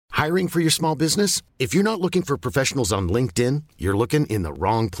Hiring for your small business? If you're not looking for professionals on LinkedIn, you're looking in the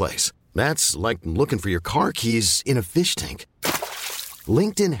wrong place. That's like looking for your car keys in a fish tank.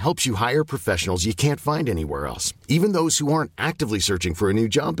 LinkedIn helps you hire professionals you can't find anywhere else, even those who aren't actively searching for a new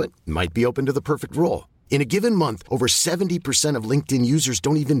job but might be open to the perfect role. In a given month, over 70% of LinkedIn users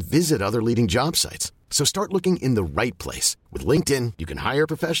don't even visit other leading job sites. So start looking in the right place. With LinkedIn, you can hire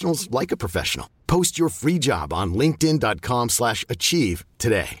professionals like a professional. Post your free job on linkedin.com/achieve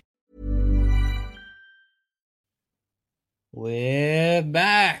today. We're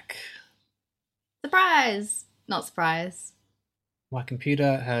back. Surprise! Not surprise. My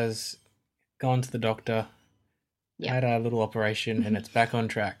computer has gone to the doctor, had a little operation, and it's back on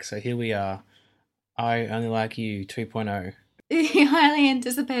track. So here we are. I Only Like You 2.0. The highly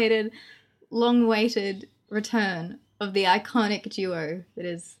anticipated, long-awaited return of the iconic duo that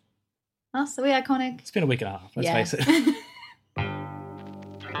is us. Are we iconic? It's been a week and a half, let's face it.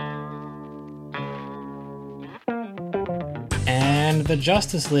 And the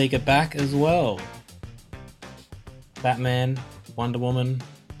Justice League are back as well. Batman, Wonder Woman,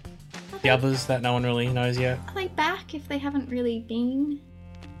 the others that no one really knows yet. Are they back if they haven't really been?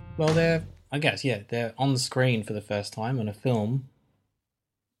 Well, they're on the screen for the first time in a film.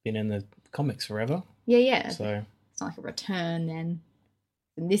 Been in the comics forever. Yeah. So it's not like a return then.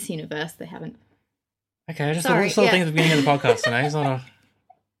 In this universe, they haven't. Okay, just a thing at the beginning of the podcast today. It's not a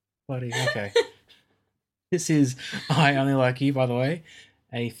bloody... Okay. This is I Only Like You, by the way,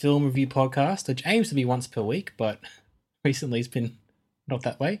 a film review podcast, which aims to be once per week, but recently it's been not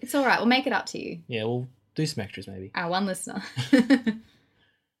that way. It's all right. We'll make it up to you. Yeah, we'll do some extras maybe. Our one listener.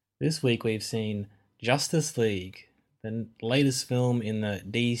 This week we've seen Justice League, the latest film in the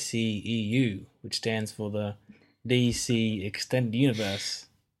DCEU, which stands for the DC Extended Universe.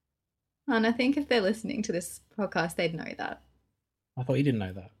 And I think if they're listening to this podcast, they'd know that. I thought you didn't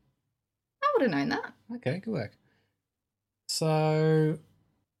know that. I would have known that. Okay, good work. So,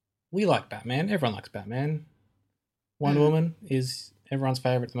 we like Batman. Everyone likes Batman. Wonder Woman is everyone's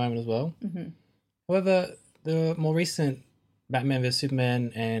favourite at the moment as well. Mm-hmm. However, the more recent Batman vs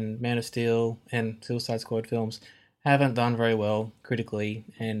Superman and Man of Steel and Suicide Squad films haven't done very well critically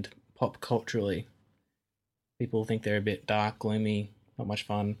and pop culturally. People think they're a bit dark, gloomy, not much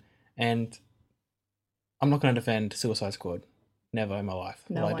fun. And I'm not going to defend Suicide Squad. Never in my life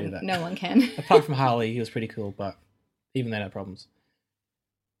will I do that. No one can. Apart from Harley, he was pretty cool, but even they had problems.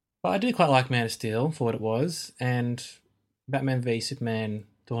 But I do quite like Man of Steel for what it was, and Batman v Superman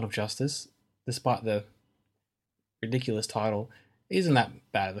Dawn of Justice, despite the ridiculous title, isn't that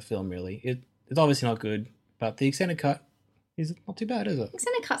bad of a film, really. It's obviously not good, but the extended cut is not too bad, is it?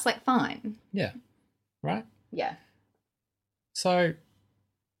 Extended cut's like fine. Yeah. Right? Yeah. So,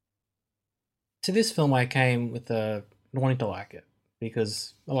 to this film I came with wanting to like it,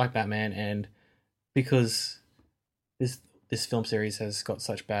 because I like Batman, and because this film series has got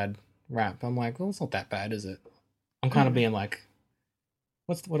such bad rap. I'm like, well, it's not that bad, is it? I'm kind of being like,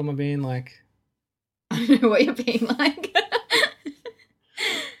 what am I being like? I don't know what you're being like.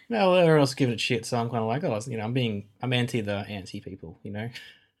 No, everyone else is giving it shit, so I'm kind of like, I'm anti the anti people, you know?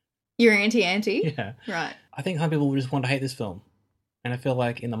 You're anti-anti? Yeah. Right. I think some people just want to hate this film. And I feel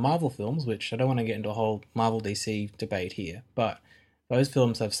like in the Marvel films, which I don't want to get into a whole Marvel DC debate here, but those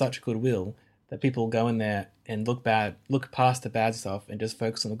films have such goodwill that people go in there and look past the bad stuff and just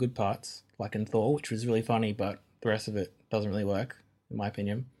focus on the good parts, like in Thor, which was really funny, but the rest of it doesn't really work, in my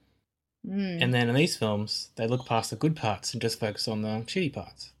opinion. And then in these films, they look past the good parts and just focus on the shitty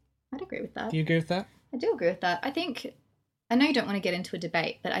parts. I'd agree with that. Do you agree with that? I do agree with that. I know you don't want to get into a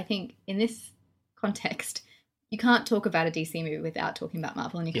debate, but I think in this context, you can't talk about a DC movie without talking about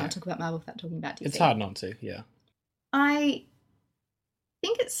Marvel, and you can't talk about Marvel without talking about DC. It's hard not to, yeah. I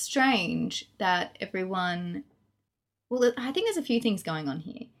think it's strange that everyone... Well, I think there's a few things going on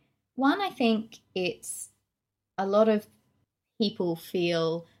here. One, I think it's a lot of people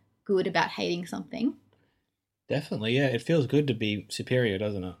feel good about hating something. Definitely, yeah. It feels good to be superior,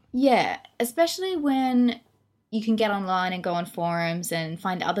 doesn't it? Yeah, especially when you can get online and go on forums and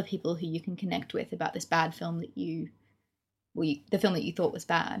find other people who you can connect with about this bad film that the film that you thought was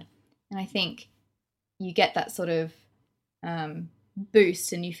bad. And I think you get that sort of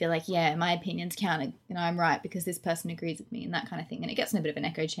boost and you feel like, yeah, my opinions count, I'm right because this person agrees with me and that kind of thing. And it gets in a bit of an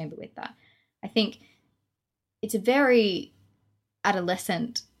echo chamber with that. I think it's a very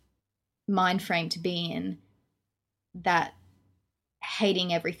adolescent mind frame to be in, that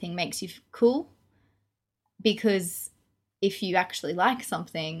hating everything makes you cool. Because if you actually like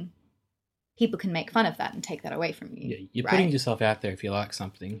something, people can make fun of that and take that away from you. Yeah, you're putting yourself out there if you like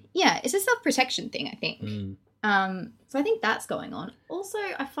something. Yeah, it's a self-protection thing, I think. So I think that's going on. Also,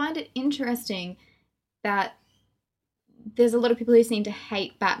 I find it interesting that there's a lot of people who seem to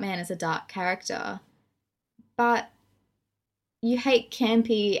hate Batman as a dark character, but you hate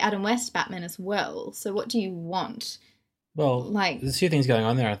campy Adam West Batman as well. So what do you want? Well, Like, there's a few things going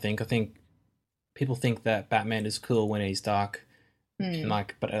on there, I think. I think people think that Batman is cool when he's dark, and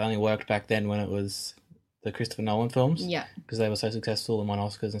but it only worked back then when it was the Christopher Nolan films. yeah, Because they were so successful and won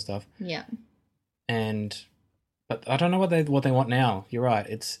Oscars and stuff. yeah. But I don't know what they want now. You're right.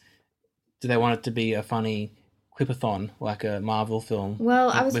 Do they want it to be a funny quipathon like a Marvel film?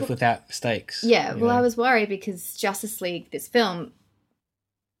 Well, I was without stakes. Yeah, you well, know? I was worried because Justice League, this film,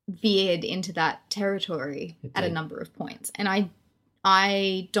 veered into that territory It at a did. number of points, and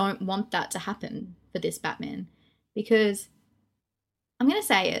I don't want that to happen for this Batman, because I'm going to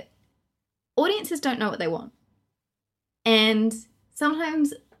say it, audiences don't know what they want, and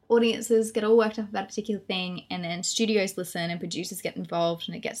sometimes audiences get all worked up about a particular thing, and then studios listen and producers get involved,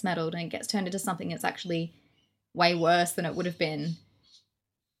 and it gets meddled, and it gets turned into something that's actually way worse than it would have been,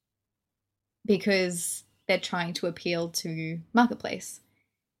 because they're trying to appeal to marketplace.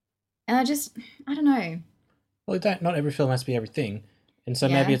 And I don't know. Well, not every film has to be everything. And so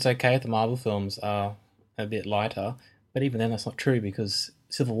Yeah. maybe it's okay if the Marvel films are a bit lighter. But even then, that's not true because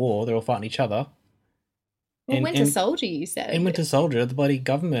Civil War, they're all fighting each other. Well, Winter Soldier, you said. In Winter Soldier, the bloody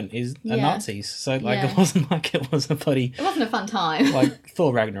government are Yeah. Nazis. So, Yeah. it wasn't like it was a bloody... It wasn't a fun time.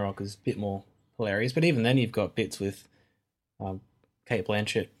 Thor Ragnarok is a bit more hilarious. But even then, you've got bits with Kate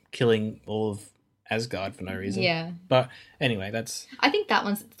Blanchett killing all of Asgard for no reason. Yeah. But anyway, that's... I think that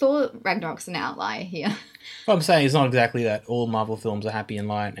one's... Thor Ragnarok's an outlier here. What I'm saying is not exactly that all Marvel films are happy and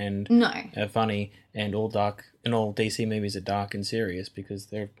light and No. are funny, and all dark, and all DC movies are dark and serious because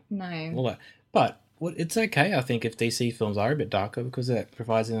they're No. all that. But it's okay, I think, if DC films are a bit darker because that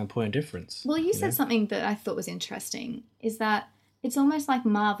provides an important difference. Well, you said know? something that I thought was interesting, is that it's almost like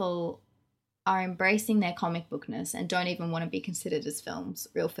Marvel are embracing their comic bookness and don't even want to be considered as films,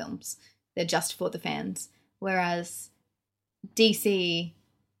 real films. They're just for the fans. Whereas DC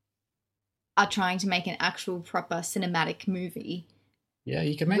are trying to make an actual proper cinematic movie Yeah,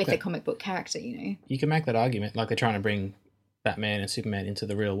 you can make with a that. comic book character, you know? You can make that argument, like they're trying to bring Batman and Superman into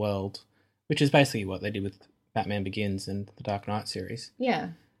the real world, which is basically what they did with Batman Begins and the Dark Knight series.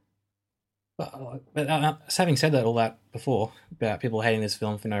 Yeah. But having said that, all that before about people hating this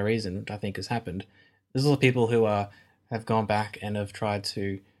film for no reason, which I think has happened, there's also people who have gone back and have tried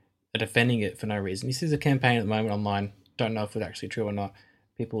to are defending it for no reason. You see there's a campaign at the moment online. Don't know if it's actually true or not.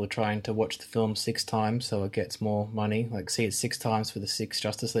 People are trying to watch the film 6 times so it gets more money. Like see it 6 times for the 6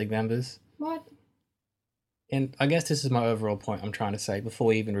 Justice League members. What? And I guess this is my overall point I'm trying to say before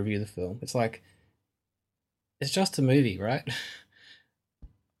we even review the film. It's like, it's just a movie, right?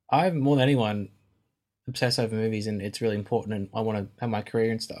 I'm more than anyone obsessed over movies and it's really important and I want to have my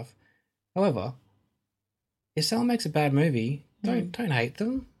career and stuff. However, if someone makes a bad movie, don't hate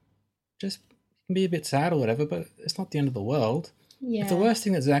them. Just you can be a bit sad or whatever, but it's not the end of the world. Yeah. If the worst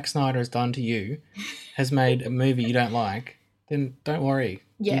thing that Zack Snyder has done to you has made a movie you don't like, then don't worry.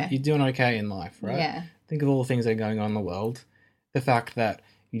 Yeah. You're doing okay in life, right? Yeah. Think of all the things that are going on in the world. The fact that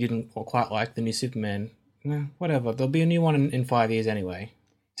you didn't quite like the new Superman, whatever. There'll be a new one in 5 years anyway.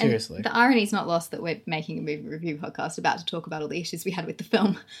 Seriously. And the irony's not lost that we're making a movie review podcast about to talk about all the issues we had with the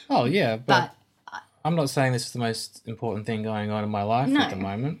film. Oh, yeah, But I'm not saying this is the most important thing going on in my life No. at the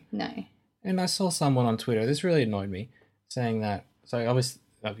moment. no. And I saw someone on Twitter, this really annoyed me, saying that, so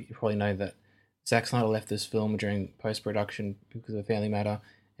you probably know that Zack Snyder left this film during post-production because of Family Matter,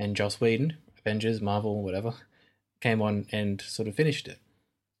 and Joss Whedon, Avengers, Marvel, whatever, came on and sort of finished it.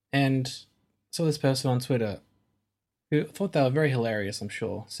 And saw this person on Twitter who thought they were very hilarious, I'm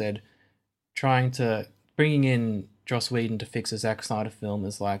sure, said bringing in Joss Whedon to fix a Zack Snyder film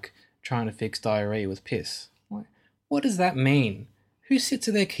is like trying to fix diarrhea with piss. What does that mean? Who sits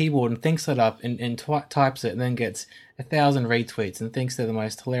at their keyboard and thinks that up and types it and then gets 1,000 retweets and thinks they're the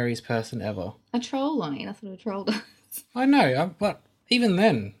most hilarious person ever? A troll, Lonnie. That's what a troll does. I know, but even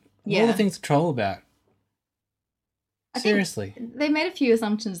then, all Yeah. the things to troll about. I think Seriously. They've made a few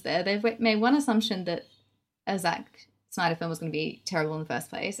assumptions there. They've made one assumption that a Zack Snyder film was going to be terrible in the first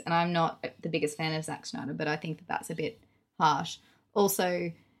place, and I'm not the biggest fan of Zack Snyder, but I think that that's a bit harsh.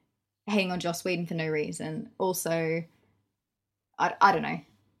 Also, hating on Joss Whedon for no reason. Also, I don't know.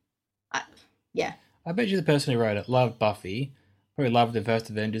 Yeah. I bet you the person who wrote it loved Buffy, probably loved the first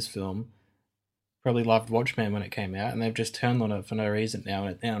Avengers film, probably loved Watchmen when it came out, and they've just turned on it for no reason now,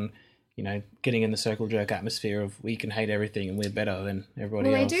 and getting in the circle jerk atmosphere of we can hate everything and we're better than everybody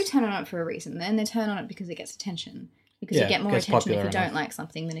Well, else. they do turn on it for a reason. Then they turn on it because it gets attention. because Yeah, you get more gets attention if popular you don't enough. like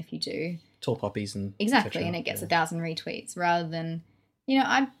something than if you do. Tall poppies and Exactly, et cetera. and it gets Yeah. 1,000 retweets rather than,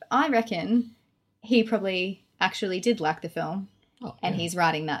 I reckon he probably actually did like the film, Oh, and yeah. he's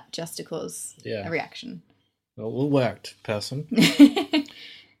writing that just to cause Yeah. a reaction. Well, it worked, person. I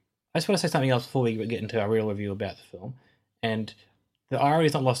just want to say something else before we get into our real review about the film. And the irony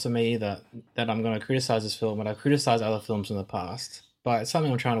is not lost on me either, that I'm going to criticize this film, and I've criticized other films in the past, but it's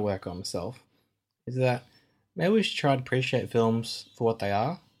something I'm trying to work on myself, is that maybe we should try to appreciate films for what they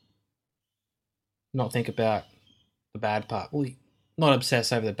are, not think about the bad part. Well, not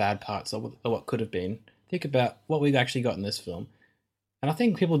obsess over the bad parts or what could have been. Think about what we actually got in this film. And I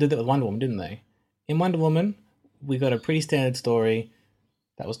think people did that with Wonder Woman, didn't they? In Wonder Woman, we got a pretty standard story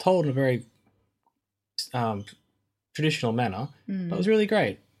that was told in a very traditional manner, but it was really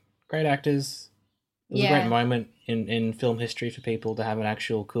great. Great actors. It was a great moment in film history for people to have an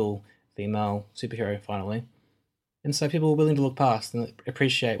actual cool female superhero finally. And so people were willing to look past and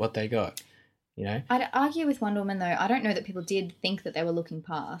appreciate what they got, you know? I'd argue with Wonder Woman, though. I don't know that people did think that they were looking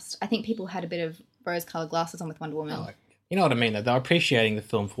past. I think people had a bit of rose-coloured glasses on with Wonder Woman. You know what I mean, though? They were appreciating the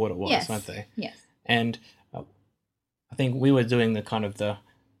film for what it was, Yes. weren't they? Yes. And I think we were doing the kind of the,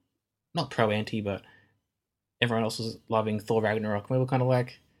 not pro-anti, but everyone else was loving Thor Ragnarok. And we were kind of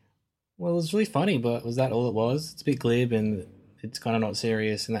like, well, it was really funny, but was that all it was? It's a bit glib and it's kind of not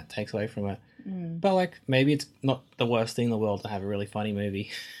serious, and that takes away from it. But like, maybe it's not the worst thing in the world to have a really funny movie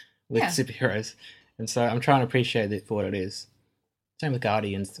with superheroes. And so I'm trying to appreciate it for what it is. Same with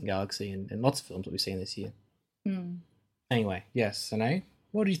Guardians and Galaxy and lots of films that we've seen this year. Anyway, yes, Sanae,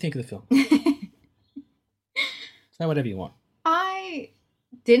 what do you think of the film? Say whatever you want. I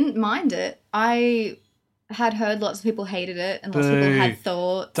didn't mind it. I had heard lots of people hated it and lots of people had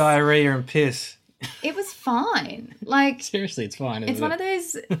thoughts. Diarrhea and piss. It was fine. Like, Seriously, it's fine. it's one of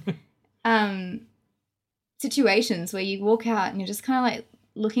those situations where you walk out and you're just kind of like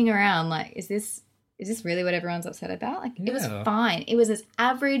looking around like, is this really what everyone's upset about? Like, it was fine. It was as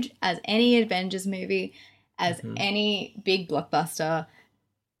average as any Avengers movie, as any big blockbuster,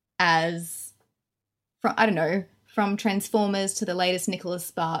 as from Transformers to the latest Nicholas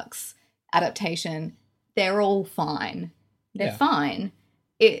Sparks adaptation. They're all fine. They're fine.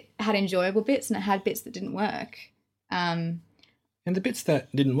 It had enjoyable bits and it had bits that didn't work. And the bits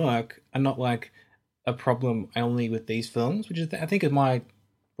that didn't work are not like a problem only with these films, which is I think is what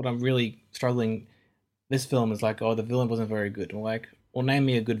I'm really struggling. This film is like, oh, the villain wasn't very good. Or like, well, name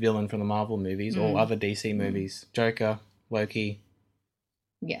me a good villain from the Marvel movies or other DC movies. Joker, Loki.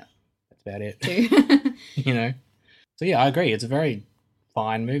 Yeah. That's about it. Too. You know? So yeah, I agree. It's a very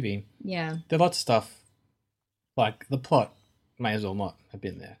fine movie. Yeah. There's lots of stuff, like the plot may as well not have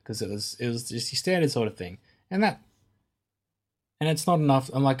been there because it was just your standard sort of thing. And it's not enough.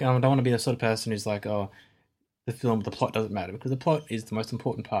 I'm like, I don't want to be the sort of person who's like, oh, the plot doesn't matter, because the plot is the most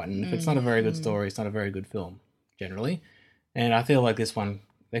important part. And if it's not a very good story, it's not a very good film, generally. And I feel like this one,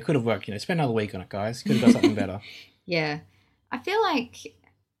 they could have worked, spend another week on it, guys. Could have got something better. Yeah. I feel like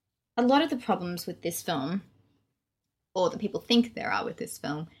a lot of the problems with this film, or that people think there are with this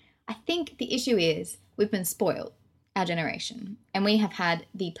film, I think the issue is we've been spoiled, our generation. And we have had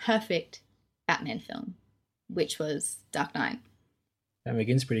the perfect Batman film, which was Dark Knight. And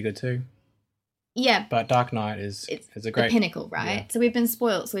McGinn's pretty good too. Yeah. But Dark Knight is a great... the pinnacle, right? Yeah. So we've been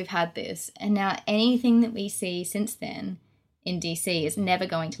spoiled, so we've had this. And now anything that we see since then in DC is never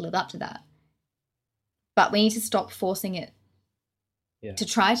going to live up to that. But we need to stop forcing it to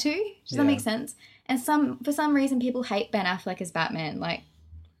try to. Does that make sense? And for some reason, people hate Ben Affleck as Batman. Like,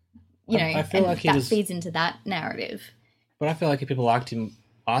 I feel like that feeds into that narrative. But I feel like if people liked him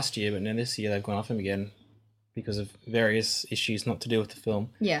last year, but then this year they've gone off him again because of various issues not to do with the film.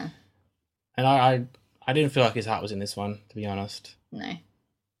 Yeah. And I didn't feel like his heart was in this one, to be honest. No.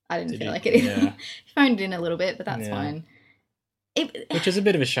 I didn't feel like it either. Yeah. He phoned it in a little bit, but that's fine. Which is a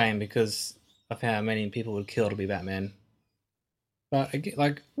bit of a shame because of how many people would kill to be Batman. But,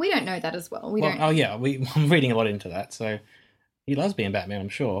 like... We don't know that as well. Oh, yeah. I'm reading a lot into that, so... He loves being Batman, I'm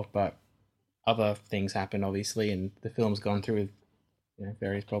sure, but other things happen, obviously, and the film's gone through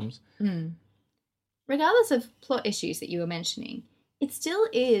various problems. Regardless of plot issues that you were mentioning, it still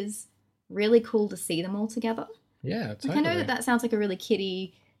is really cool to see them all together. Yeah, totally. Like, I know that sounds like a really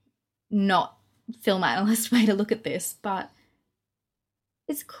kiddie, not film analyst way to look at this, but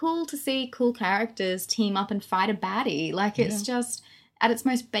it's cool to see cool characters team up and fight a baddie. Like, it's just, at its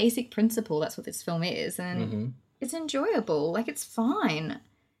most basic principle, that's what this film is, and it's enjoyable. Like, it's fine.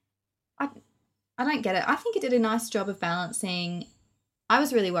 I don't get it. I think it did a nice job of balancing. I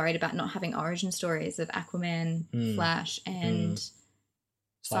was really worried about not having origin stories of Aquaman, Flash, and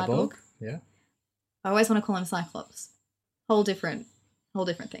Cyborg. Yeah. I always want to call him Cyclops. Whole different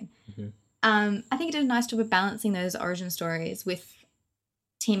thing. Mm-hmm. I think it did a nice job of balancing those origin stories with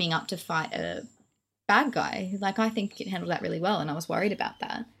teaming up to fight a bad guy. Like, I think it handled that really well, and I was worried about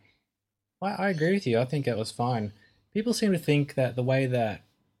that. I agree with you. I think it was fine. People seem to think that the way that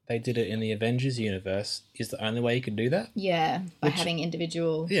they did it in the Avengers universe is the only way you could do that. Yeah, by having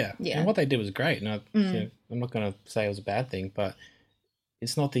individual... Yeah. And what they did was great. And I'm not going to say it was a bad thing, but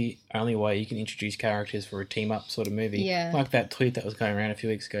it's not the only way you can introduce characters for a team-up sort of movie. Yeah. Like that tweet that was going around a few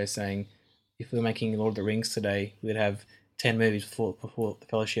weeks ago saying, if we were making Lord of the Rings today, we'd have 10 movies before the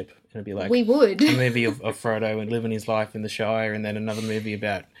Fellowship. And it'd be like... We would. A movie of Frodo and living his life in the Shire, and then another movie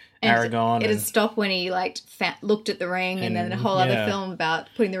about Aragorn. It'd stop when he looked at the ring, and then a whole other film about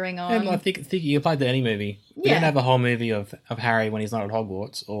putting the ring on. And I think you applied to any movie. You don't have a whole movie of Harry when he's not at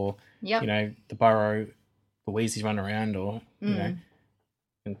Hogwarts, or the Burrow, the Weasleys run around, or you know,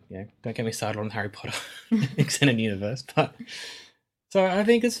 and, don't get me started on Harry Potter extended universe. But so I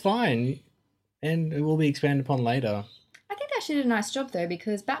think it's fine, and it will be expanded upon later. I think they actually did a nice job though,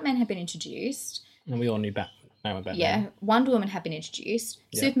 because Batman had been introduced, and we all knew Batman. Yeah, Wonder Woman had been introduced,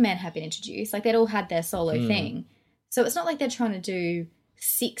 Superman had been introduced, like they'd all had their solo thing. So it's not like they're trying to do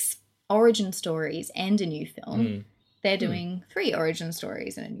 6 origin stories and a new film. They're doing 3 origin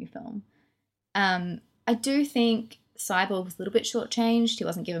stories and a new film. I do think Cyborg was a little bit shortchanged. He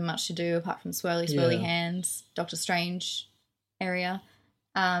wasn't given much to do apart from swirly hands, Doctor Strange area.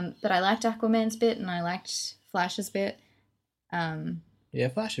 But I liked Aquaman's bit and I liked Flash's bit. Flash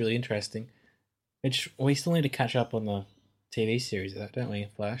is really interesting. We still need to catch up on the TV series, don't we,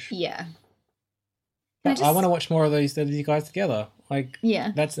 Flash? Yeah. I want to watch more of these guys together.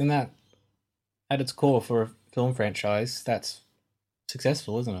 That's that at its core for a film franchise. That's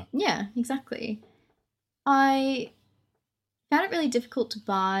successful, isn't it? Yeah, exactly. I found it really difficult to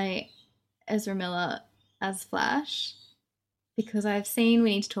buy Ezra Miller as Flash because I've seen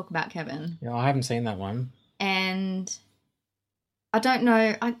We Need to Talk About Kevin. Yeah, I haven't seen that one. And I don't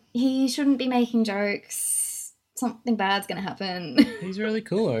know. He shouldn't be making jokes. Something bad's going to happen. He's really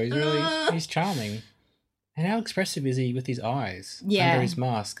cool. He's charming. And how expressive is he with his eyes under his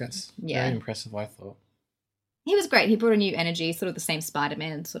mask? That's very impressive, I thought. He was great. He brought a new energy, sort of the same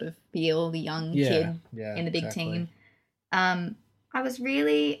Spider-Man sort of feel, the young kid in the big team. I was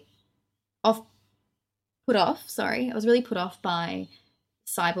really put off by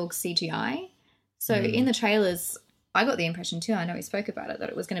Cyborg's CGI. So in the trailers, I got the impression too, I know we spoke about it, that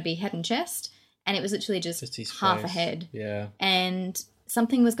it was going to be head and chest, and it was literally just half a head. Yeah. And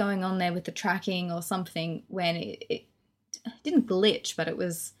something was going on there with the tracking or something when it didn't glitch, but it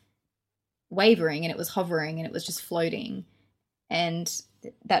was wavering and it was hovering and it was just floating. And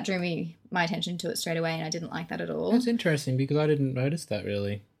that drew my attention to it straight away, and I didn't like that at all. That's interesting because I didn't notice that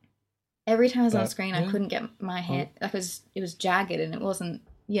really. Every time I was on screen, I couldn't get my head, it was jagged and it wasn't,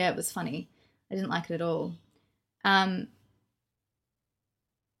 it was funny. I didn't like it at all. And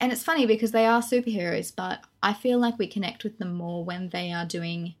it's funny because they are superheroes, but I feel like we connect with them more when they are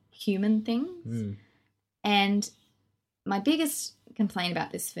doing human things. And my biggest complaint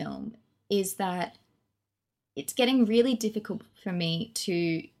about this film is that it's getting really difficult for me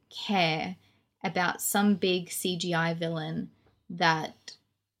to care about some big CGI villain that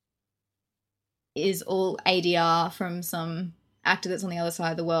is all ADR from some actor that's on the other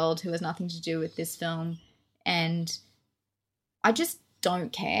side of the world who has nothing to do with this film. And I just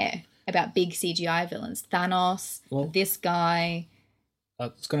don't care about big CGI villains. Thanos, this guy. I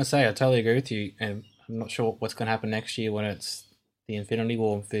was going to say, I totally agree with you, and I'm not sure what's going to happen next year when it's the Infinity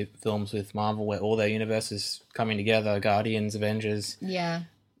War films with Marvel, where all their universes coming together, Guardians, Avengers,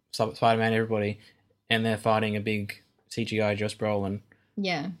 Spider-Man, everybody, and they're fighting a big CGI Josh Brolin.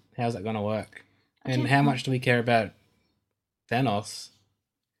 Yeah. How's that going to work? And how much do we care about Thanos?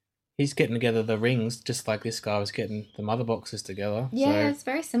 He's getting together the rings just like this guy was getting the mother boxes together. Yeah, it's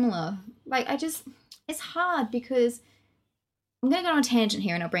very similar. It's hard because I'm going to go on a tangent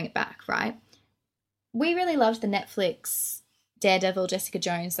here and I'll bring it back, right? We really loved the Netflix Daredevil, Jessica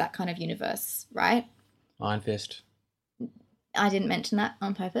Jones, that kind of universe, right? Iron Fist. I didn't mention that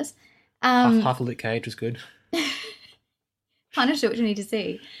on purpose. Half a Lit Cage was good. Punisher, which we need to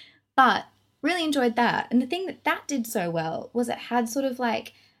see. But really enjoyed that. And the thing that did so well was it had sort of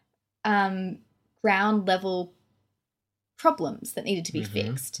ground level problems that needed to be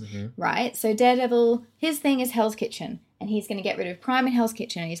fixed, right? So Daredevil, his thing is Hell's Kitchen, and he's going to get rid of crime in Hell's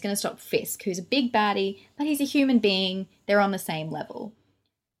Kitchen, and he's going to stop Fisk, who's a big baddie, but he's a human being. They're on the same level.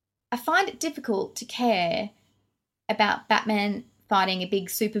 I find it difficult to care about Batman fighting a big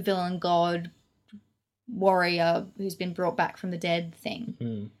supervillain god warrior who's been brought back from the dead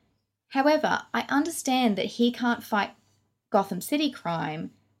thing. However, I understand that he can't fight Gotham City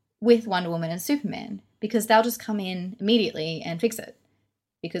crime with Wonder Woman and Superman because they'll just come in immediately and fix it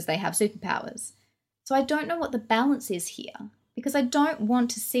because they have superpowers. So I don't know what the balance is here because I don't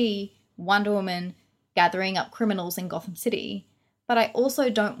want to see Wonder Woman gathering up criminals in Gotham City, but I also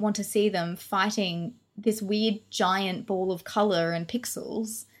don't want to see them fighting this weird giant ball of colour and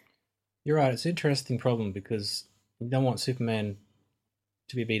pixels. You're right, it's an interesting problem because you don't want Superman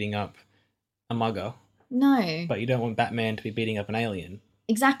to be beating up a mugger, No. but you don't want Batman to be beating up an alien.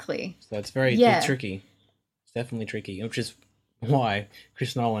 Exactly. So it's very it's tricky. It's definitely tricky, which is why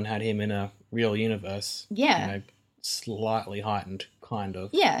Chris Nolan had him in a real universe. Yeah. You know, slightly heightened, kind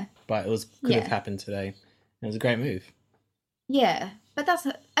of. Yeah. But it could have happened today. And it was a great move. Yeah. But that's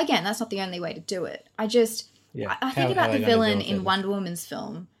not the only way to do it. I think about the villain in Wonder Woman's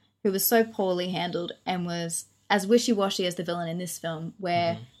film who was so poorly handled and was as wishy-washy as the villain in this film,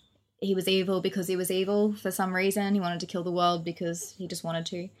 where he was evil because he was evil for some reason. He wanted to kill the world because he just wanted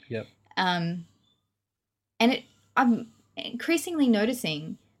to. Yep. And I'm increasingly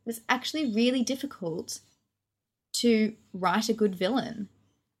noticing it's actually really difficult to write a good villain.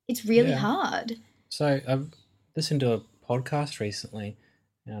 It's really hard. So I've listened to a podcast recently,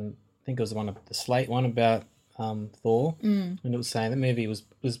 and I think it was the Slate one about Thor, and it was saying the movie was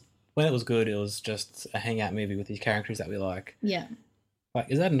when it was good, it was just a hangout movie with these characters that we like. Yeah.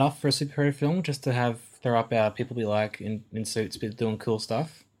 Like, is that enough for a superhero film just to throw up our people we like in suits doing cool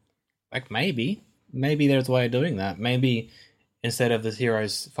stuff? Like, maybe there's a way of doing that. Maybe instead of the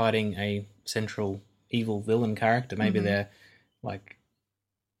heroes fighting a central evil villain character, maybe they're like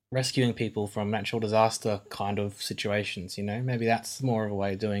rescuing people from natural disaster kind of situations, you know? Maybe that's more of a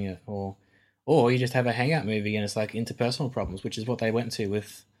way of doing it. Or you just have a hangout movie and it's like interpersonal problems, which is what they went to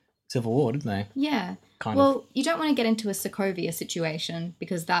with Civil War, didn't they? Yeah. Kind of. You don't want to get into a Sokovia situation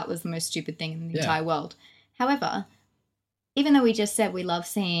because that was the most stupid thing in the entire world. However, even though we just said we love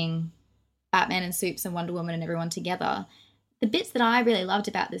seeing Batman and Supes and Wonder Woman and everyone together, the bits that I really loved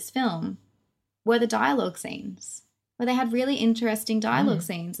about this film were the dialogue scenes, where they had really interesting dialogue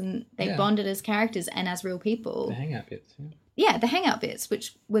scenes and they bonded as characters and as real people. The hangout bits, Yeah, the hangout bits,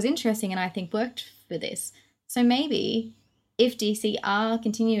 which was interesting and I think worked for this. So maybe if DC are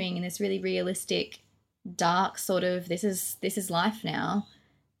continuing in this really realistic, dark sort of this is life now,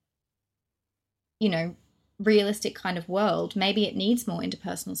 you know, realistic kind of world, maybe it needs more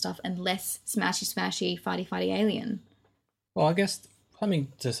interpersonal stuff and less smashy, fighty alien. Well, I guess something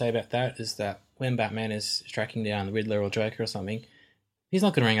to say about that is that when Batman is tracking down the Riddler or Joker or something, he's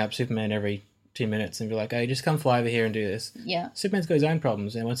not going to ring up Superman every 2 minutes and be like, hey, just come fly over here and do this. Yeah. Superman's got his own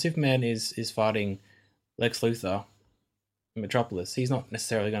problems, and when Superman is fighting Lex Luthor in Metropolis, he's not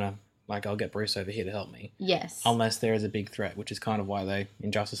necessarily going to, like, I'll get Bruce over here to help me. Yes. Unless there is a big threat, which is kind of why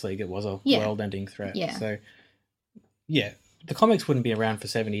in Justice League, it was a world-ending threat. Yeah. So, yeah, the comics wouldn't be around for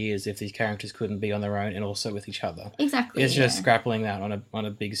 70 years if these characters couldn't be on their own and also with each other. Exactly. It's just grappling that on a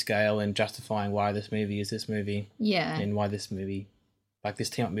big scale and justifying why this movie is this movie. Yeah. And why this movie, like this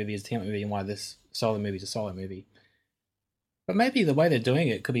team-up movie is a team-up movie, and why this solo movie is a solo movie. But maybe the way they're doing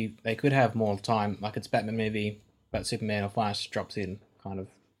it could be, they could have more time, like it's Batman movie, but Superman or Flash drops in, kind of.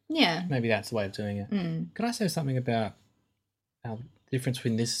 Yeah. Maybe that's the way of doing it. Mm. Can I say something about the difference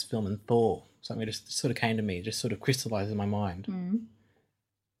between this film and Thor? Something just sort of came to me, just sort of crystallized in my mind. Mm.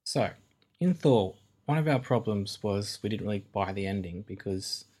 So, in Thor, one of our problems was we didn't really buy the ending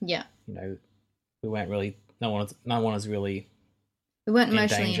because, you know, we weren't really, no one was really we weren't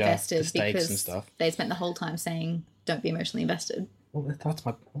emotionally invested the stakes because and stuff. They spent the whole time saying, don't be emotionally invested. Well, that's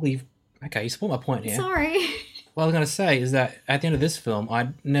my, okay, you support my point here. Sorry. What I was going to say is that at the end of this film, I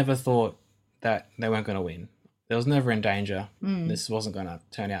never thought that they weren't going to win. There was never in danger. This wasn't going to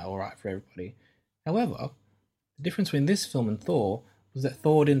turn out all right for everybody. However, the difference between this film and Thor was that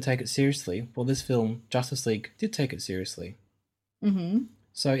Thor didn't take it seriously, while this film, Justice League, did take it seriously. Mm-hmm.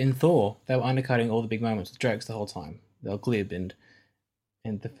 So in Thor, they were undercutting all the big moments with jokes the whole time. They were glib, and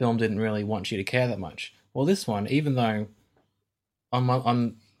the film didn't really want you to care that much. Well, this one, even though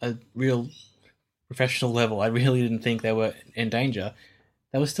on a real professional level, I really didn't think they were in danger,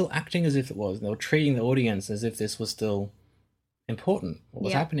 they were still acting as if it was. They were treating the audience as if this was still important, what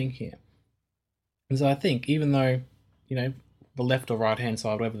was happening here. And so I think, even though, you know, the left or right-hand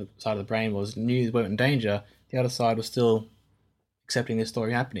side, whatever the side of the brain was, knew they weren't in danger, the other side was still accepting this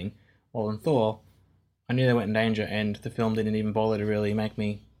story happening. While in Thor, I knew they weren't in danger, and the film didn't even bother to really make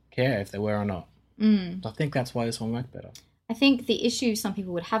me care if they were or not. So I think that's why this one worked better. I think the issue some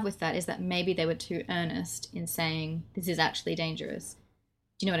people would have with that is that maybe they were too earnest in saying this is actually dangerous.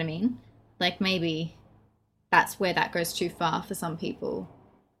 Do you know what I mean? Like, maybe that's where that goes too far for some people.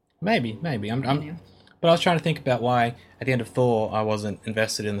 Maybe. know. But I was trying to think about why at the end of Thor I wasn't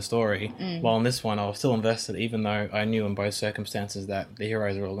invested in the story, while in this one I was still invested, even though I knew in both circumstances that the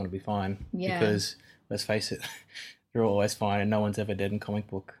heroes are all going to be fine. Yeah. Because let's face it, they're always fine, and no one's ever dead in comic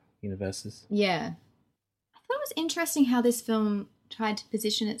book universes. Yeah. I thought it was interesting how this film tried to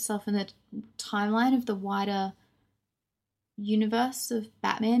position itself in the timeline of the wider universe of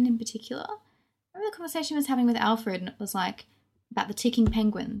Batman in particular. I remember the conversation I was having with Alfred, and it was like about the ticking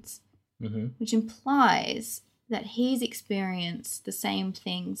penguins, which implies that he's experienced the same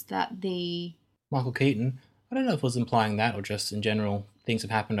things that the... Michael Keaton, I don't know if it was implying that or just in general things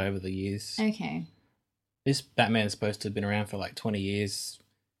have happened over the years. Okay. This Batman is supposed to have been around for like 20 years.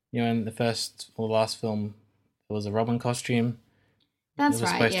 You know, in the first or last film, there was a Robin costume. That's we were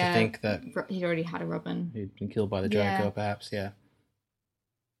right, supposed yeah. to think that He'd already had a Robin. he'd been killed by the Joker, Yeah. perhaps, yeah.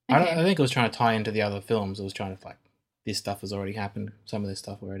 Okay. I think it was trying to tie into the other films. It was trying to, like, this stuff has already happened, some of this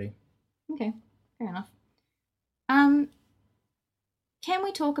stuff already. Okay, fair enough. Can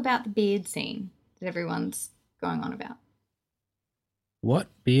we talk about the beard scene that everyone's going on about? What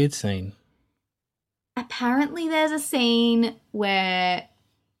beard scene? Apparently there's a scene where...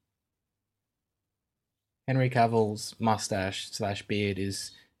 Henry Cavill's mustache/beard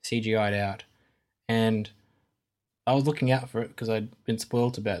is CGI'd out, and I was looking out for it because I'd been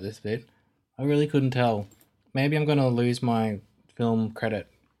spoiled about this bit. I really couldn't tell. Maybe I'm going to lose my film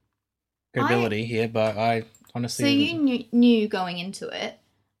credibility here, but I honestly... So you knew going into it.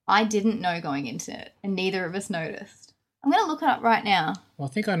 I didn't know going into it, and neither of us noticed. I'm going to look it up right now. Well,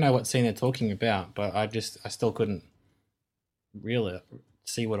 I think I know what scene they're talking about, but I still couldn't really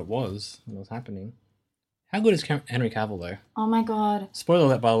see what it was when it was happening. How good is Henry Cavill, though? Oh my god. Spoiler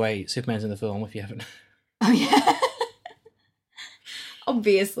alert, by the way, Superman's in the film, if you haven't. Oh yeah.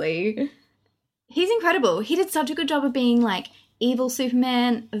 Obviously. He's incredible. He did such a good job of being like evil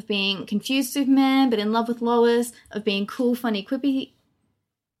Superman, of being confused Superman, but in love with Lois, of being cool, funny, quippy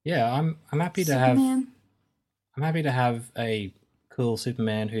Yeah, I'm happy to Superman. I'm happy to have a cool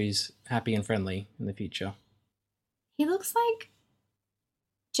Superman who's happy and friendly in the future. He looks like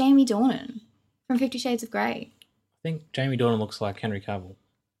Jamie Dornan from 50 Shades of Grey. I think Jamie Dornan looks like Henry Cavill.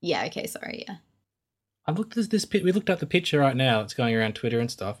 Yeah, okay, sorry, yeah. I've looked at this. We looked at the picture right now. It's going around Twitter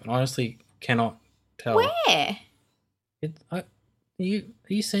and stuff, and I honestly cannot tell. Where? Are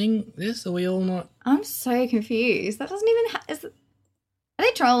you seeing this? Are we all not? I'm so confused. That doesn't even are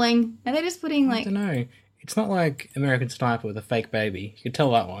they trolling? Are they just putting I like... don't know. It's not like American Sniper with a fake baby. You could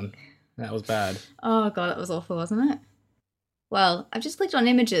tell that one. That was bad. Oh god, that was awful, wasn't it? Well, I've just clicked on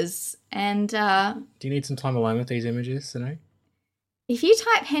images, and Do you need some time alone with these images, you know? if you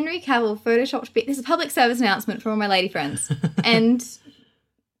type Henry Cavill photoshopped beard, this is a public service announcement for all my lady friends and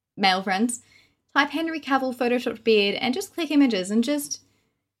male friends. Type Henry Cavill photoshopped beard and just click images and just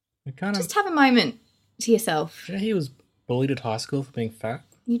have a moment to yourself. You know, he was bullied at high school for being fat.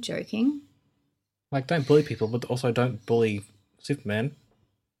 You joking? Like, don't bully people, but also don't bully Superman.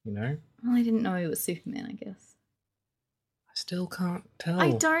 You know? Well, I didn't know he was Superman, I guess. I still can't tell.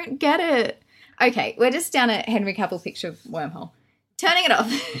 I don't get it. Okay, we're just down a Henry Cavill picture wormhole. Turning it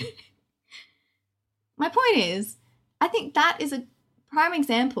off. My point is, I think that is a prime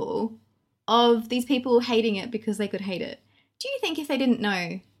example of these people hating it because they could hate it. Do you think if they didn't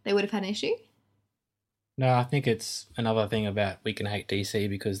know, they would have had an issue? No, I think it's another thing about we can hate DC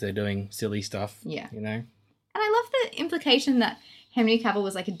because they're doing silly stuff. Yeah. You know? And I love the implication that Henry Cavill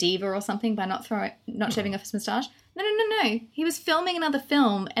was like a diva or something by not shaving off his moustache. No. He was filming another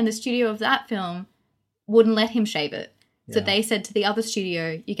film, and the studio of that film wouldn't let him shave it. So Yeah. they said to the other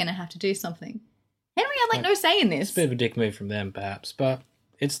studio, "You're going to have to do something." Henry had like no say in this. It's a bit of a dick move from them, perhaps, but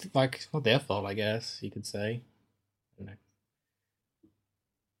it's like not their fault, I guess you could say. You know,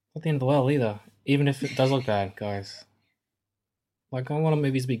 not the end of the world either. Even if it does look bad, guys. Like, I want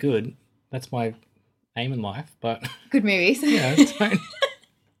movies to be good. That's my aim in life. But Good movies. yeah, don't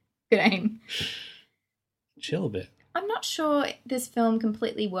Good aim. chill a bit. I'm not sure this film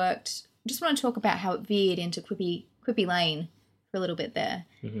completely worked. I just want to talk about how it veered into Quippy Lane for a little bit there.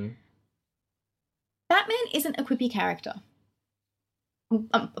 Mm-hmm. Batman isn't a quippy character.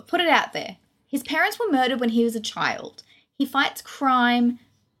 Put it out there. His parents were murdered when he was a child. He fights crime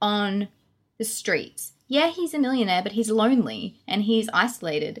on the streets. Yeah, he's a millionaire, but he's lonely and he's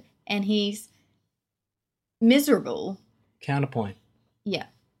isolated and he's miserable. Counterpoint. Yeah.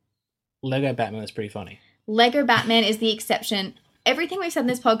 Lego Batman is pretty funny. Lego Batman is the exception. Everything we've said in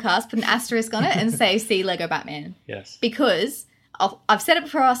this podcast, put an asterisk on it and say, see Lego Batman. Yes. Because I've said it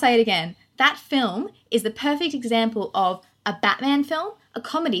before, I'll say it again. That film is the perfect example of a Batman film, a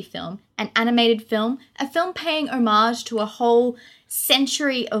comedy film, an animated film, a film paying homage to a whole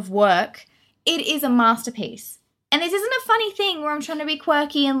century of work. It is a masterpiece. And this isn't a funny thing where I'm trying to be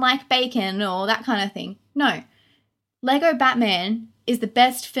quirky and like bacon or that kind of thing. No. Lego Batman is the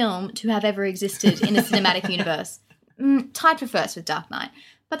best film to have ever existed in a cinematic universe. Tied for first with Dark Knight.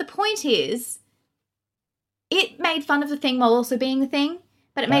 But the point is, it made fun of the thing while also being the thing,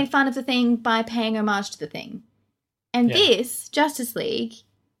 but it made fun of the thing by paying homage to the thing. And this, Justice League,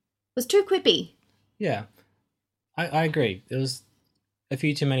 was too quippy. Yeah, I agree. There was a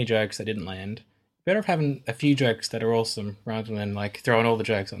few too many jokes that didn't land. Better off having a few jokes that are awesome rather than like throwing all the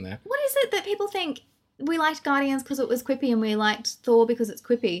jokes on there. What is it that people think we liked Guardians because it was quippy and we liked Thor because it's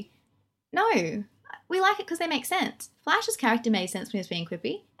quippy? No, we like it because they make sense. Flash's character made sense when he was being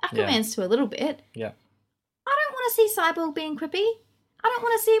quippy. Aquaman's to a little bit. Yeah. I don't want to see Cyborg being quippy. I don't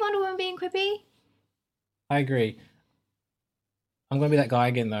want to see Wonder Woman being quippy. I agree. I'm going to be that guy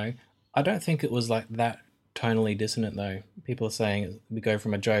again, though. I don't think it was like that tonally dissonant, though. People are saying we go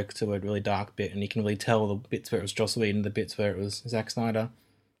from a joke to a really dark bit, and you can really tell the bits where it was Joss Whedon and the bits where it was Zack Snyder.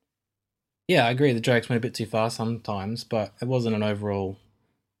 Yeah, I agree. The jokes went a bit too far sometimes, but it wasn't an overall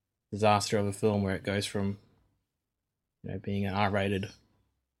disaster of a film where it goes from, being an R-rated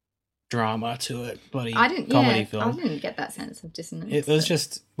drama to a bloody comedy film. I didn't get that sense of dissonance. It was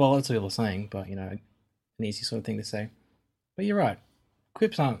just, well, that's what people are saying, but, an easy sort of thing to say. But you're right.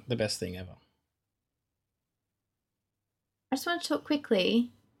 Quips aren't the best thing ever. I just want to talk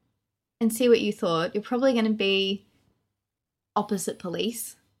quickly and see what you thought. You're probably going to be opposite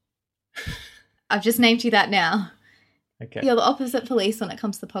police. I've just named you that now. Okay. You're the opposite police when it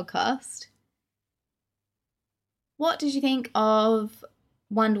comes to the podcast. What did you think of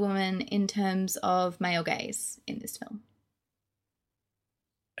Wonder Woman in terms of male gaze in this film?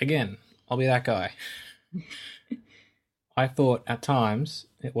 Again, I'll be that guy. I thought at times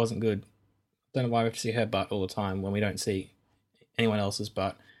it wasn't good. Don't know why we have to see her butt all the time when we don't see anyone else's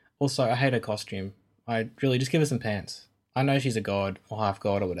butt. Also, I hate her costume. I really just give her some pants. I know she's a god or half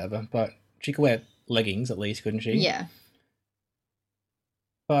god or whatever, but she could wear leggings at least, couldn't she? Yeah.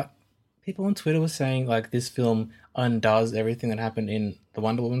 But people on Twitter were saying like this film undoes everything that happened in the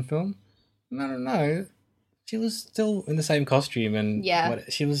Wonder Woman film. No. She was still in the same costume and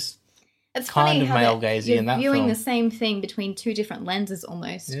she was it's kind of male gazing in that film. You're viewing the same thing between two different lenses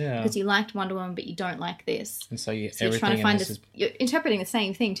almost. Yeah. Because you liked Wonder Woman, but you don't like this. And so you're trying to find this. You're interpreting the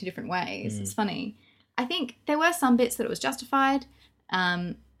same thing two different ways. It's funny. I think there were some bits that it was justified.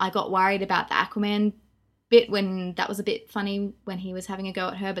 I got worried about the Aquaman bit when that was a bit funny when he was having a go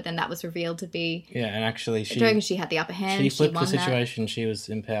at her, but then that was revealed to be and actually she had the upper hand. She flipped won the situation. That. She was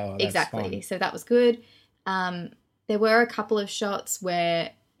in power. That's exactly. fine. So that was good. There were a couple of shots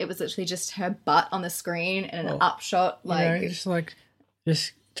where it was literally just her butt on the screen and an up shot.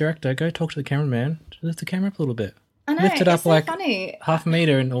 Just director, go talk to the cameraman. Lift the camera up a little bit. I know, lift it up so like funny. half a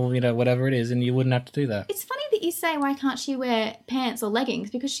meter or whatever it is, and you wouldn't have to do that. It's funny that you say why can't she wear pants or leggings,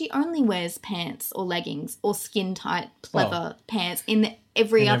 because she only wears pants or leggings or skin tight pleather pants in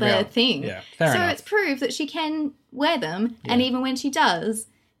every other thing. Yeah, fair enough. It's proved that she can wear them, and even when she does,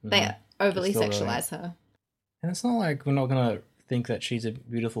 they overly sexualize her. And it's not like we're not gonna think that she's a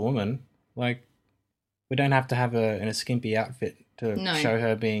beautiful woman. Like, we don't have to have her in a skimpy outfit to show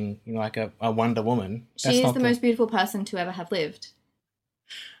her being, like a Wonder Woman. She is the most beautiful person to ever have lived.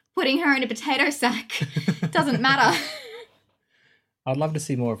 Putting her in a potato sack doesn't matter. I'd love to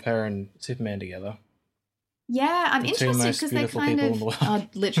see more of her and Superman together. Yeah, I'm interested because they kind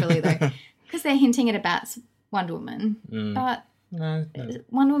of... literally though. Because they're hinting at about Wonder Woman. But no.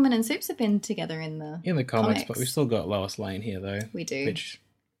 Wonder Woman and Supes have been together in the comics. But we've still got Lois Lane here though. We do. Which,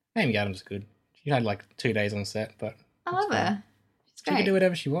 Amy Adams is good. She had like 2 days on set, but... I love her. She's great. She can do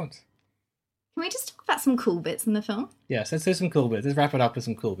whatever she wants. Can we just talk about some cool bits in the film? Yes, let's do some cool bits. Let's wrap it up with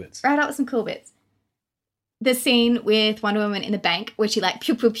some cool bits. The scene with Wonder Woman in the bank where she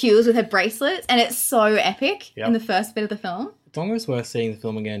pews with her bracelets, and it's so epic in the first bit of the film. It's almost worth seeing the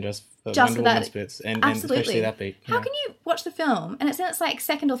film again just for Wonder Woman's bits and especially that beat. How can you watch the film and it's in its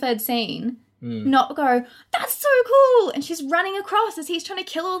second or third scene not go, that's so cool, and she's running across as he's trying to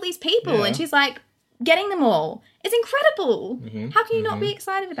kill all these people and she's getting them all. It's incredible. How can you not be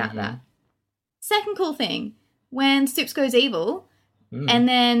excited about that? Second cool thing, when Supes goes evil and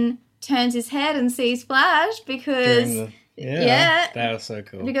then turns his head and sees Flash because... that was so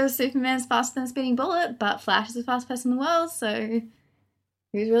cool. Because Superman's faster than a speeding bullet, but Flash is the fastest person in the world, so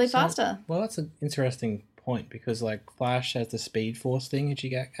who's really faster? Well, that's an interesting point because, Flash has the Speed Force thing that you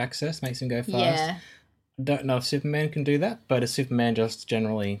get access, makes him go fast. Yeah. I don't know if Superman can do that, but is Superman just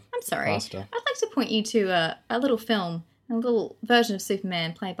generally I'm sorry. faster? I'd like to point you to a little film a little version of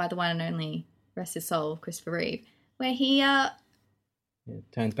Superman played by the one and only, rest his soul, Christopher Reeve, where he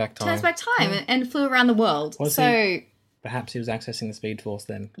turns back time. And flew around the world. Perhaps he was accessing the Speed Force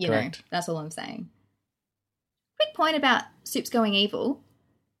then. You Correct. know, that's all I'm saying. Quick point about Supes going evil.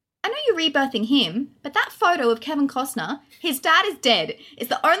 I know you're rebirthing him, but that photo of Kevin Costner, his dad is dead. It's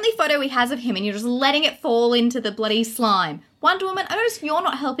the only photo he has of him, and you're just letting it fall into the bloody slime. Wonder Woman, I noticed you're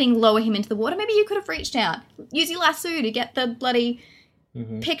not helping lower him into the water. Maybe you could have reached out. Use your lasso to get the bloody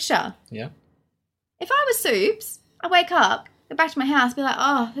picture. Yeah. If I was Supes, I wake up, go back to my house, be like,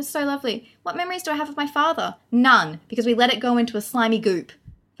 oh, this is so lovely. What memories do I have of my father? None, because we let it go into a slimy goop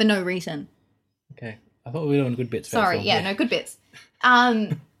for no reason. Okay. I thought we were doing good bits. Sorry, no, good bits.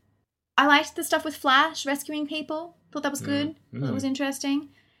 I liked the stuff with Flash rescuing people. Thought that was good. Thought it was interesting.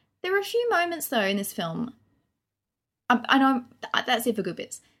 There were a few moments, though, in this film. I know that's it for good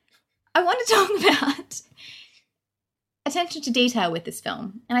bits. I want to talk about attention to detail with this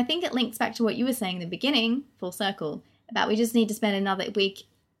film. And I think it links back to what you were saying in the beginning, full circle, about we just need to spend another week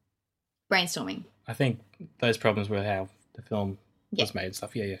brainstorming. I think those problems were how the film was made and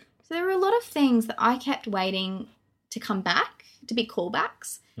stuff. Yeah. So there were a lot of things that I kept waiting to come back, to be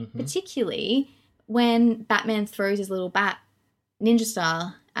callbacks, particularly when Batman throws his little bat ninja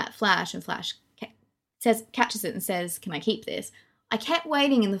star at Flash and Flash catches it and says, can I keep this? I kept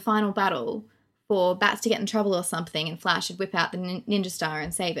waiting in the final battle for Bats to get in trouble or something and Flash would whip out the ninja star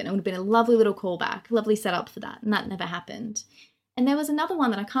and save it. And it would have been a lovely little callback, lovely setup for that, and that never happened. And there was another one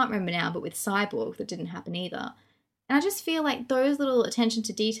that I can't remember now, but with Cyborg that didn't happen either. And I just feel like those little attention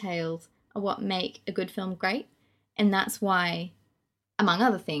to details are what make a good film great. And that's why, among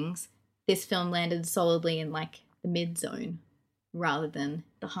other things, this film landed solidly in like the mid-zone rather than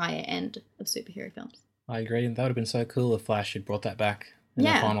the higher end of superhero films. I agree. And that would have been so cool if Flash had brought that back in the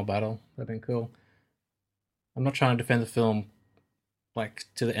final battle. That would have been cool. I'm not trying to defend the film like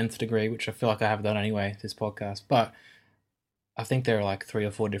to the nth degree, which I feel like I have done anyway, this podcast, but I think there are like 3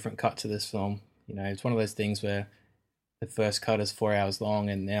 or 4 different cuts of this film. You know, it's one of those things where the first cut is 4 hours long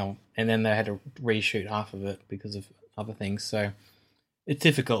and then they had to reshoot half of it because of other things. So it's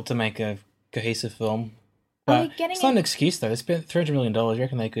difficult to make a cohesive film. But it's not an excuse though. They spent $300 million. You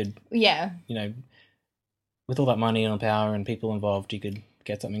reckon they could, you know, with all that money and power and people involved, you could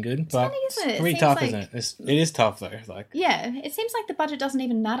get something good. It's funny, isn't it? It's pretty tough, isn't it? It is tough though. Like, yeah, it seems like the budget doesn't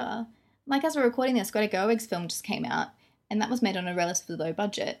even matter. Like as we're recording this, Greta Gerwig's film just came out, and that was made on a relatively low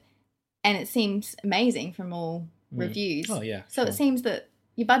budget, and it seems amazing from all reviews. Oh yeah. So it seems that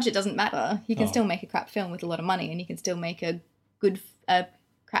your budget doesn't matter. You can still make a crap film with a lot of money, and you can still make a good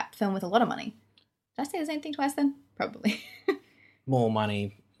crap film with a lot of money. Did I say the same thing twice then? Probably. More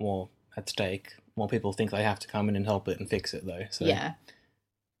money, more at stake. More people think they have to come in and help it and fix it though. So yeah.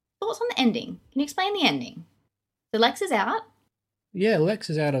 Thoughts on the ending? Can you explain the ending? So Lex is out. Yeah, Lex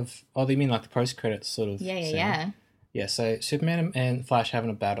is out of... Oh, you mean like the post-credits sort of scene? Yeah, so Superman and Flash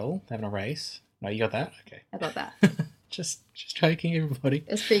having a battle, having a race. No, you got that? Okay. I got that. just joking, everybody.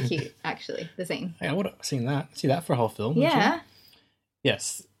 It was pretty cute, actually, the scene. Hey, I would have seen that. See that for a whole film. Yeah.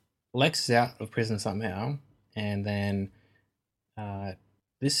 Yes. Lex is out of prison somehow, and then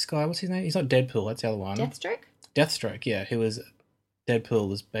this guy, what's his name? He's not Deadpool, that's the other one. Deathstroke, yeah, who was... Deadpool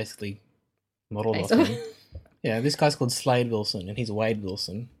was basically modeled off him. Yeah, this guy's called Slade Wilson, and he's Wade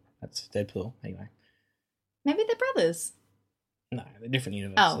Wilson. That's Deadpool, anyway. Maybe they're brothers. No, they're different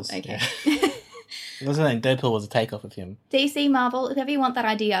universes. Oh, okay. Yeah. That's the thing, Deadpool was a takeoff of him. DC, Marvel, if ever you want that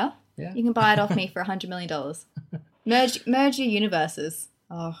idea, you can buy it off me for $100 million. Merge your universes.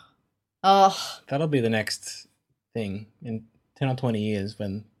 Oh. That'll be the next thing in 10 or 20 years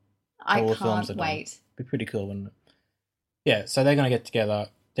when all the films are done. I can't wait. Be pretty cool, wouldn't it? Yeah, so they're going to get together.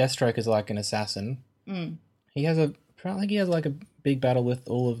 Deathstroke is like an assassin. Apparently he has like a big battle with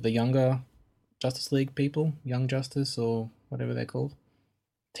all of the younger Justice League people, Young Justice or whatever they're called.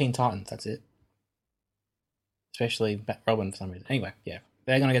 Teen Titans, that's it. Especially Robin for some reason. Anyway, yeah,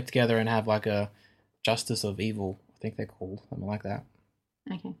 they're going to get together and have like a Justice of Evil, I think they're called, something like that.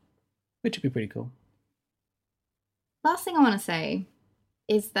 Okay. Which would be pretty cool. Last thing I want to say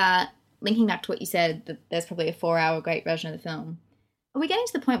is that, linking back to what you said, that there's probably a 4-hour great version of the film. Are we getting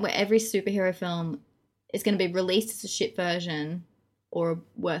to the point where every superhero film is going to be released as a shit version or a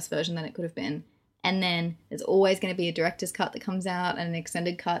worse version than it could have been? And then there's always going to be a director's cut that comes out and an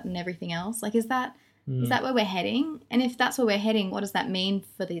extended cut and everything else? Like, is that where we're heading? And if that's where we're heading, what does that mean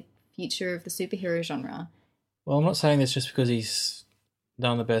for the future of the superhero genre? Well, I'm not saying this just because he's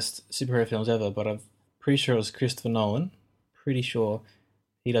done the best superhero films ever, but I'm pretty sure it was Christopher Nolan. Pretty sure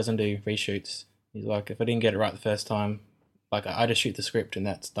he doesn't do reshoots. He's like, if I didn't get it right the first time, like I just shoot the script and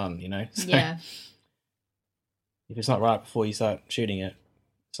that's done, you know? So, yeah. if it's not right before you start shooting it,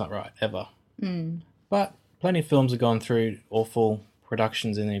 it's not right, ever. Mm. But plenty of films have gone through awful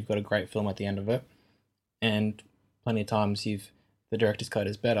productions and then you've got a great film at the end of it. And plenty of times the director's cut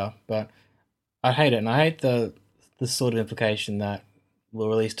is better. But I hate it, and I hate the sort of implication that we'll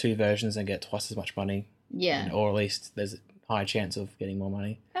release 2 versions and get twice as much money. Yeah. Or at least there's a high chance of getting more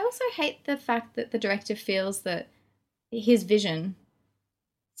money. I also hate the fact that the director feels that his vision,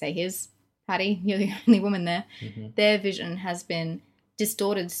 say his, Patty, you're the only woman there, their vision has been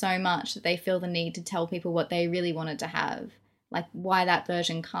distorted so much that they feel the need to tell people what they really wanted to have. Like, why that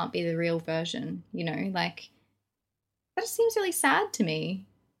version can't be the real version, you know? Like, that just seems really sad to me,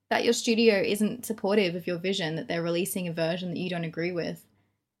 that your studio isn't supportive of your vision, that they're releasing a version that you don't agree with.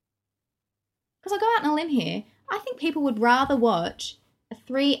 Because I'll go out on a limb here. I think people would rather watch a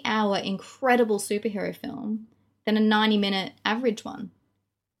 3-hour incredible superhero film than a 90-minute average one.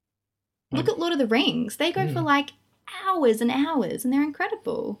 Look at Lord of the Rings. They go for like hours and hours, and they're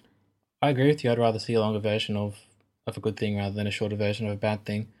incredible. I agree with you. I'd rather see a longer version of a good thing rather than a shorter version of a bad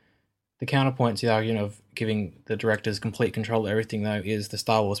thing. The counterpoint to the argument of giving the directors complete control of everything, though, is the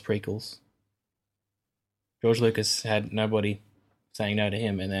Star Wars prequels. George Lucas had nobody saying no to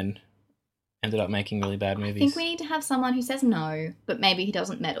him and then ended up making really bad movies. I think we need to have someone who says no, but maybe he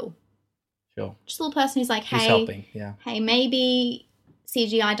doesn't meddle. Sure. Just a little person who's like, hey, who's helping, yeah. Hey, maybe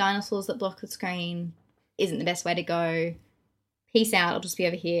CGI dinosaurs that block the screen isn't the best way to go. Peace out, I'll just be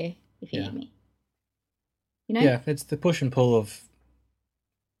over here if you need me. You know? Yeah, it's the push and pull of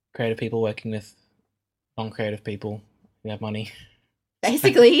creative people working with non-creative people who have money.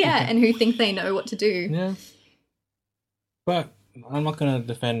 Basically, yeah, and who think they know what to do. Yeah. But I'm not going to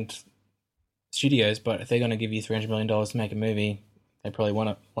defend studios, but if they're going to give you $300 million to make a movie, they probably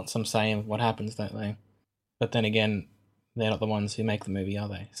want some say in what happens, don't they? But then again, they're not the ones who make the movie, are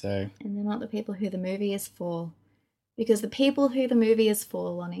they? So. And they're not the people who the movie is for. Because the people who the movie is for,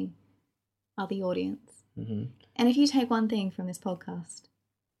 Lonnie, are the audience. Mm-hmm. And if you take one thing from this podcast,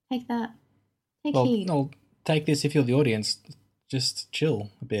 take that. Take heed. Well, take this if you're the audience. Just chill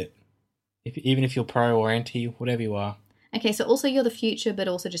a bit. Even if you're pro or anti, whatever you are. Okay, so also you're the future, but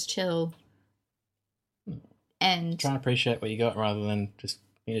also just chill. And try and appreciate what you got rather than just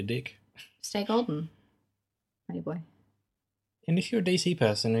being a dick. Stay golden, honey boy. And if you're a DC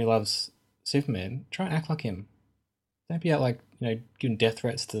person who loves Superman, try and act like him. Don't be out like, giving death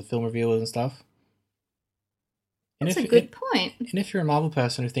threats to the film reviewers and stuff. That's a good point. And if you're a Marvel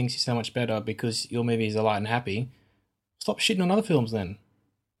person who thinks you're so much better because your movies are light and happy, stop shitting on other films then.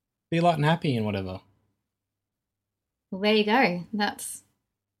 Be light and happy and whatever. Well, there you go.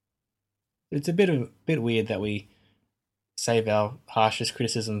 It's a bit weird that we save our harshest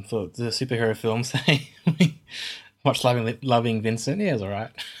criticism for the superhero films. We watch Loving Vincent. Yeah, it was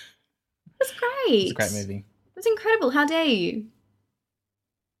alright. That's great. It's a great movie. That's incredible. How dare you?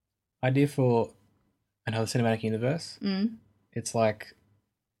 Idea for another cinematic universe. It's like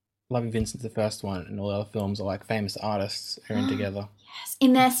Loving Vincent's the first one, and all the other films are like famous artists pairing together. Yes,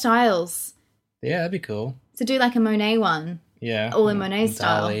 in their styles. Yeah, that'd be cool. So do like a Monet one. Yeah. All in Monet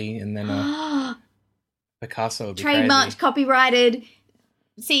style. Dali, and then Picasso would be trademarked, crazy. Copyrighted,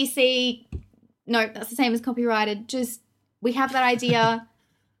 CC. No, that's the same as copyrighted. Just, we have that idea.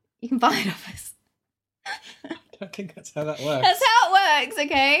 You can buy it off us. I don't think that's how that works. That's how it works,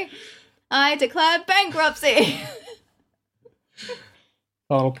 okay? I declare bankruptcy.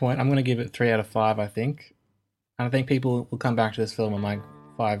 Final point. I'm going to give it 3 out of 5, I think. And I think people will come back to this film in like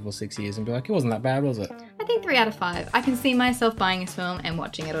 5 or 6 years and be like, it wasn't that bad, was it? I think 3 out of 5. I can see myself buying this film and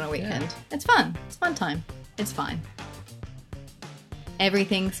watching it on a weekend. Yeah. It's fun. It's a fun time. It's fine.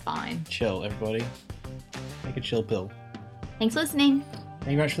 Everything's fine. Chill, everybody. Take a chill pill. Thanks for listening.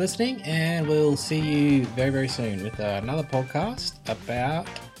 Thank you very much for listening, and we'll see you very, very soon with another podcast about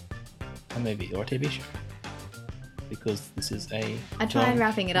a movie or a TV show. Because this is a... I tried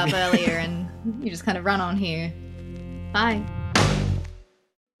wrapping it up earlier and you just kind of run on here. Bye.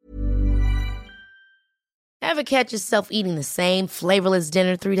 Ever catch yourself eating the same flavorless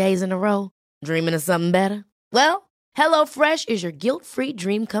dinner 3 days in a row? Dreaming of something better? Well, HelloFresh is your guilt-free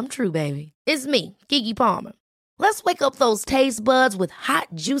dream come true, baby. It's me, Keke Palmer. Let's wake up those taste buds with hot,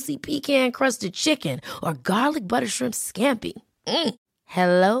 juicy pecan-crusted chicken or garlic butter shrimp scampi.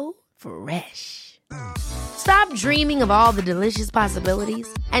 Hello Fresh. Stop dreaming of all the delicious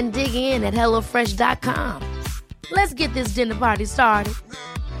possibilities and dig in at HelloFresh.com. Let's get this dinner party started.